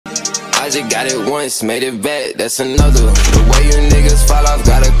project, got it once, made it back, that's another. The way you niggas fall off,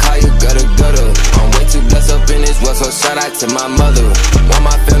 gotta call you gutter. I'm way too blessed up in this world, so shout out to my mother. Want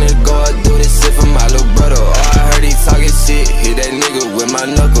my family to go and do this shit for my little brother. Oh, I heard he talking shit, hit that nigga with my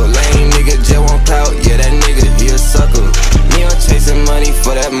knuckle. Lame nigga, just want clout, yeah, that nigga, he a sucker. Me, I'm chasing money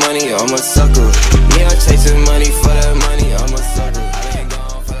for that money, I'm a sucker. Me, I'm chasing money for that money, I'm a sucker. I been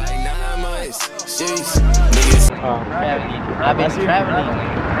gone for like 9 months, sheesh, niggas. I've been traveling.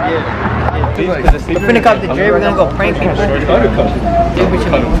 Yeah. We're finna come to Jerry, we're gonna go prank people. It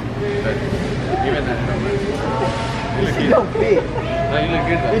don't fit. No, you look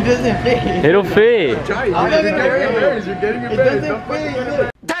good though. It doesn't fit. It'll fit. I'm getting embarrassed. You're getting embarrassed. It doesn't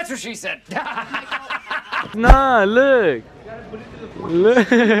fit. That's what she said. Nah, look. Look.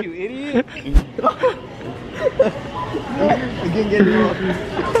 You idiot.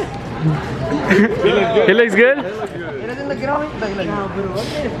 He looks good? It doesn't look good on me? No, pero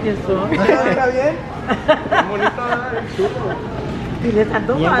 ¿qué es eso? ¿Está bien? Bonita, chulo. Dile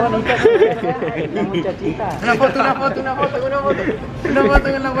tanto más. La muchachita. Una foto con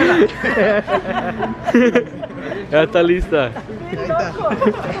la abuela. Ya está lista.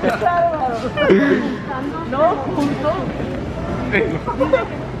 No, juntos.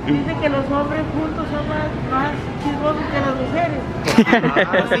 Dice que los hombres juntos son más chismosos que las mujeres.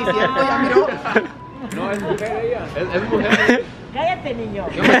 Ah, sí, cierto, ya miró. No, es mujer ella. Es mujer. Cállate, niño.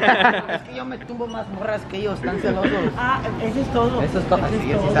 Es que yo me tumbo más morras que ellos, están celosos. Ah, eso es todo. Eso es todo.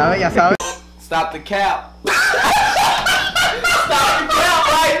 Así, así sabe, ya sabe. Stop the cap. Stop the cap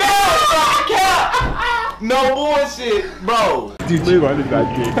right now. Stop the cap. No bullshit, bro. Dude, she wanted that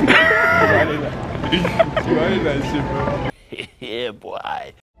kid. She wanted that shit, bro. Yeah,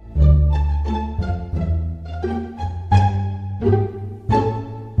 boy.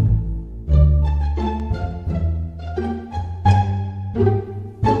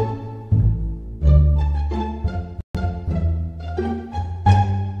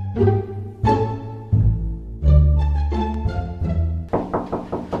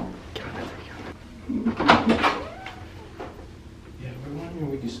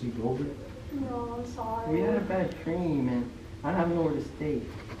 We can sleep over. No, I'm sorry. We had a bad dream, man. I don't have nowhere to stay.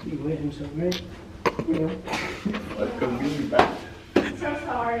 He wet himself, right? You know. Because we be back. I'm so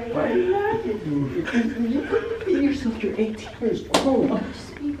sorry. Why are you laughing? Because you couldn't be yourself. You're 18 years old.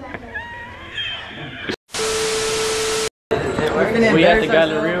 Just be better. We at the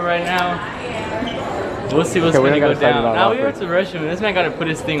Galleria right now. We'll see what's gonna go down. Now we went to the restroom. This man gotta put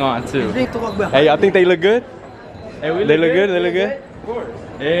his thing on too. Hey, y'all think they look good? Hey, they look good? They look good? Of course.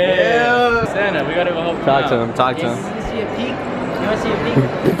 Yeah. Santa, we gotta go help him out. Talk to him. You see a peek? You want to see a peek?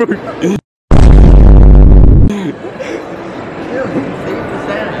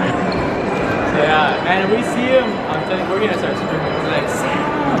 Yeah, man, if we see him, I'm telling you, we're gonna start screaming. We're like,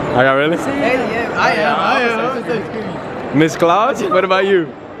 Santa. Are y'all really? Yeah, I am. Miss Claus, what about you?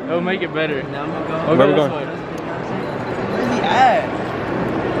 It'll make it better. Now I'm gonna go. Where we going? Where's he at?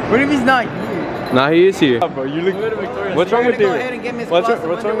 What if he's not here? Nah, he is here. Bro, you look. What's wrong with Go you? ahead and get Miss What's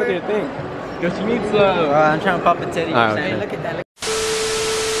Claus wrong with your thing? Because she needs love. I'm trying to pop a teddy. Okay. Look at that.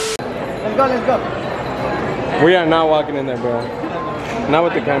 Let's go. We are not walking in there, bro. Not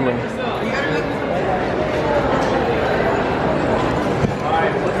with the camera.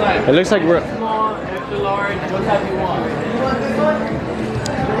 It looks like we're. Small, extra large, what type you want?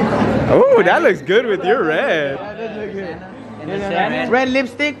 Oh, that looks good with your red. Red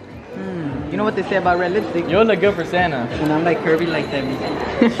lipstick? You know what they say about red lipstick? You'll look good for Santa. And I'm like curvy like that.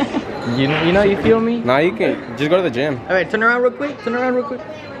 You know, you feel me? Nah, you can just go to the gym. Alright, turn around real quick. Turn around real quick.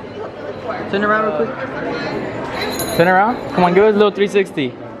 Turn around real quick. Turn around. Come on, give us a little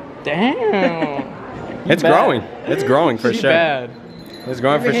 360. Damn. It's growing. It's growing for sure. Bad. It's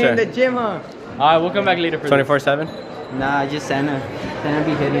growing for sure. In the gym, huh? Alright, we'll come back later for 24/7. Nah, just Santa. Santa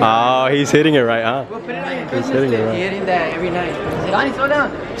be hitting. Oh, he's hitting it right, huh? We'll put it on your He's Christmas hitting it list. right. He's hitting that every night. Donnie, slow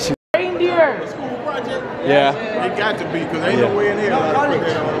down. Reindeer. School project? Yeah. It got to be, because ain't no way in here.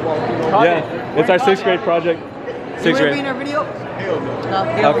 Yeah. It's our 6th grade project. 6th You wanna be grade. in our video? Hell no. No,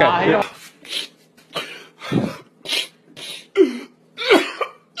 hell Okay. no. Yeah.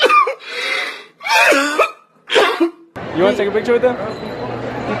 You want to take a picture with them?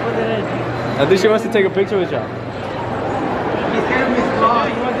 I think she wants to take a picture with y'all. He's scared of Miss Claus.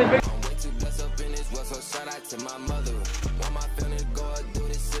 You want to take a picture?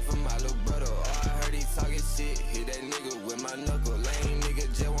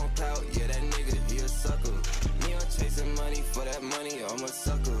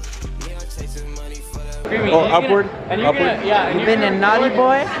 Oh, upward. And you're gonna, yeah. And You've been a naughty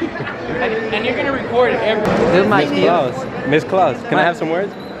boy? and you're gonna record everything. This is my Miss Claus. Miss Claus, can I have some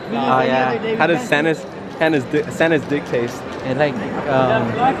words? Oh yeah. How does Santa's dick taste? And like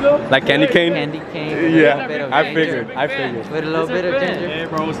candy cane? Candy cane. Yeah, I figured. With a little bit of ginger. Hey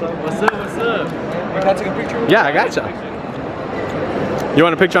bro, what's up? What's up? What's up? Can I take a picture? Yeah, I gotcha. You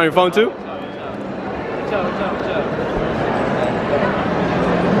want a picture on your phone too? What's up?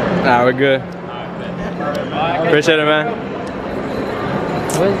 Nah, we're good. Appreciate it, man.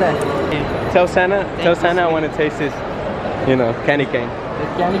 What is that? Tell Santa I want to taste his, candy cane. The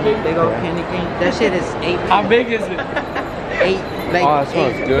candy cane? Big old candy cane. That shit is 8. How big is it? 8. Like, Oh, that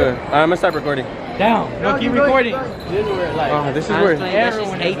smells good. Alright, I'm gonna stop recording. Down. No, keep recording. This is where like. Oh, this is where. That's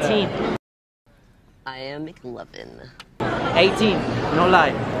just 18. I am McLovin. 18. No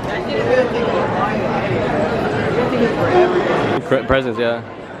lie. Presents, yeah.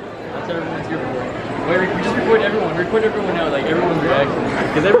 That's what everyone's here for. Wait, we just record everyone. Record everyone now, like everyone's reaction.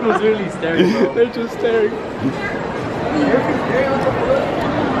 Because everyone's literally staring, bro. They're just staring.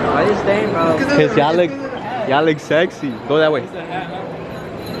 Why are you staying, bro? Cause y'all look sexy. Go that way.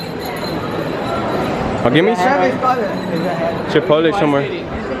 Oh, give me some Chipotle somewhere.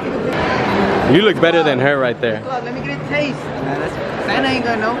 You look better than her right there. Let me get a taste. Santa ain't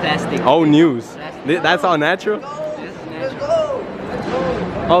got no Plastic. Oh, news. That's all natural? Let's go.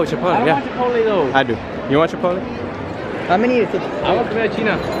 Oh, Chipotle, I don't yeah. want Chipotle though. I do. You want Chipotle? How many is it? I want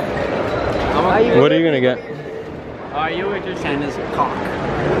China. What are you gonna get? Are you with your Santa's cock.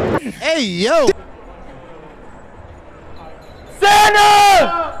 Hey, yo! Santa!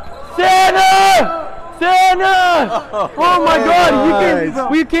 Oh my God!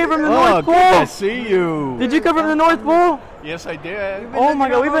 We came from the North Pole. Good to see you. Did you come from the North Pole? Yes, I did. Oh my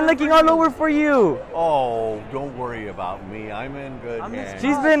God! We've been looking all over for you. Oh, don't worry about me. I'm in good hands.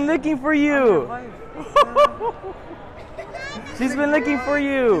 She's been looking for you. She's been looking for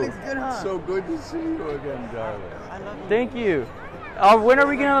you. So good to see you again, darling. Thank you. When are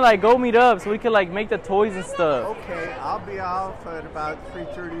we gonna like go meet up so we can like make the toys and stuff? Okay, I'll be out at about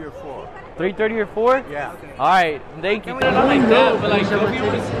 3:30 or 4. 3:30 or 4? Yeah. All right. Thank you. Not like that, but like they'll be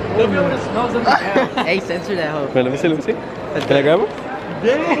able to smell something else. Hey, censor that hoe. Wait, let me see. Can I grab them?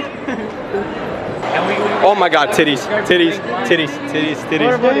 Oh my God, titties.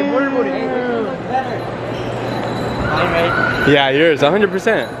 Yeah, yours,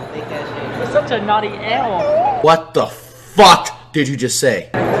 100%. You're such a naughty animal. What the fuck did you just say?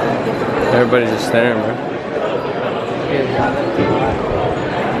 Everybody's just staring, bro.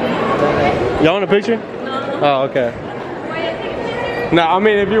 Y'all want a picture? No. Oh, okay. No, I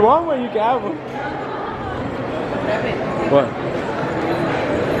mean, if you want one, you can have one. What?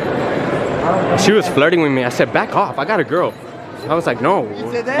 She was flirting with me. I said, back off. I got a girl. I was like, no.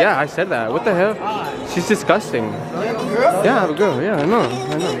 You said that? Yeah, I said that. What the hell? She's disgusting. Yeah, I have a girl. Yeah, I know.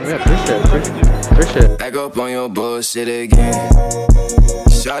 Yeah, appreciate it. Back up on your bullshit again.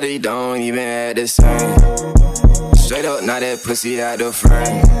 Shawty don't even act the same. Straight up, now that pussy out the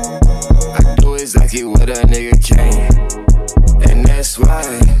frame. I do exactly what a nigga can. And that's why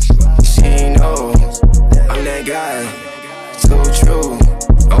she knows I'm that guy. Too true,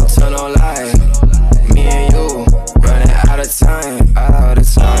 don't tell no lie. Me and you running out of time.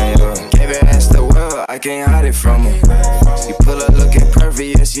 Gave her ass the world, I can't hide it from her. She pull up looking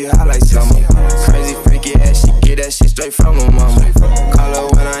perfect, yeah, she hot like summer. Crazy freaky ass, she get that shit straight from her mama. Call her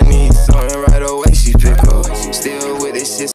when I need something right away, she pick up. Still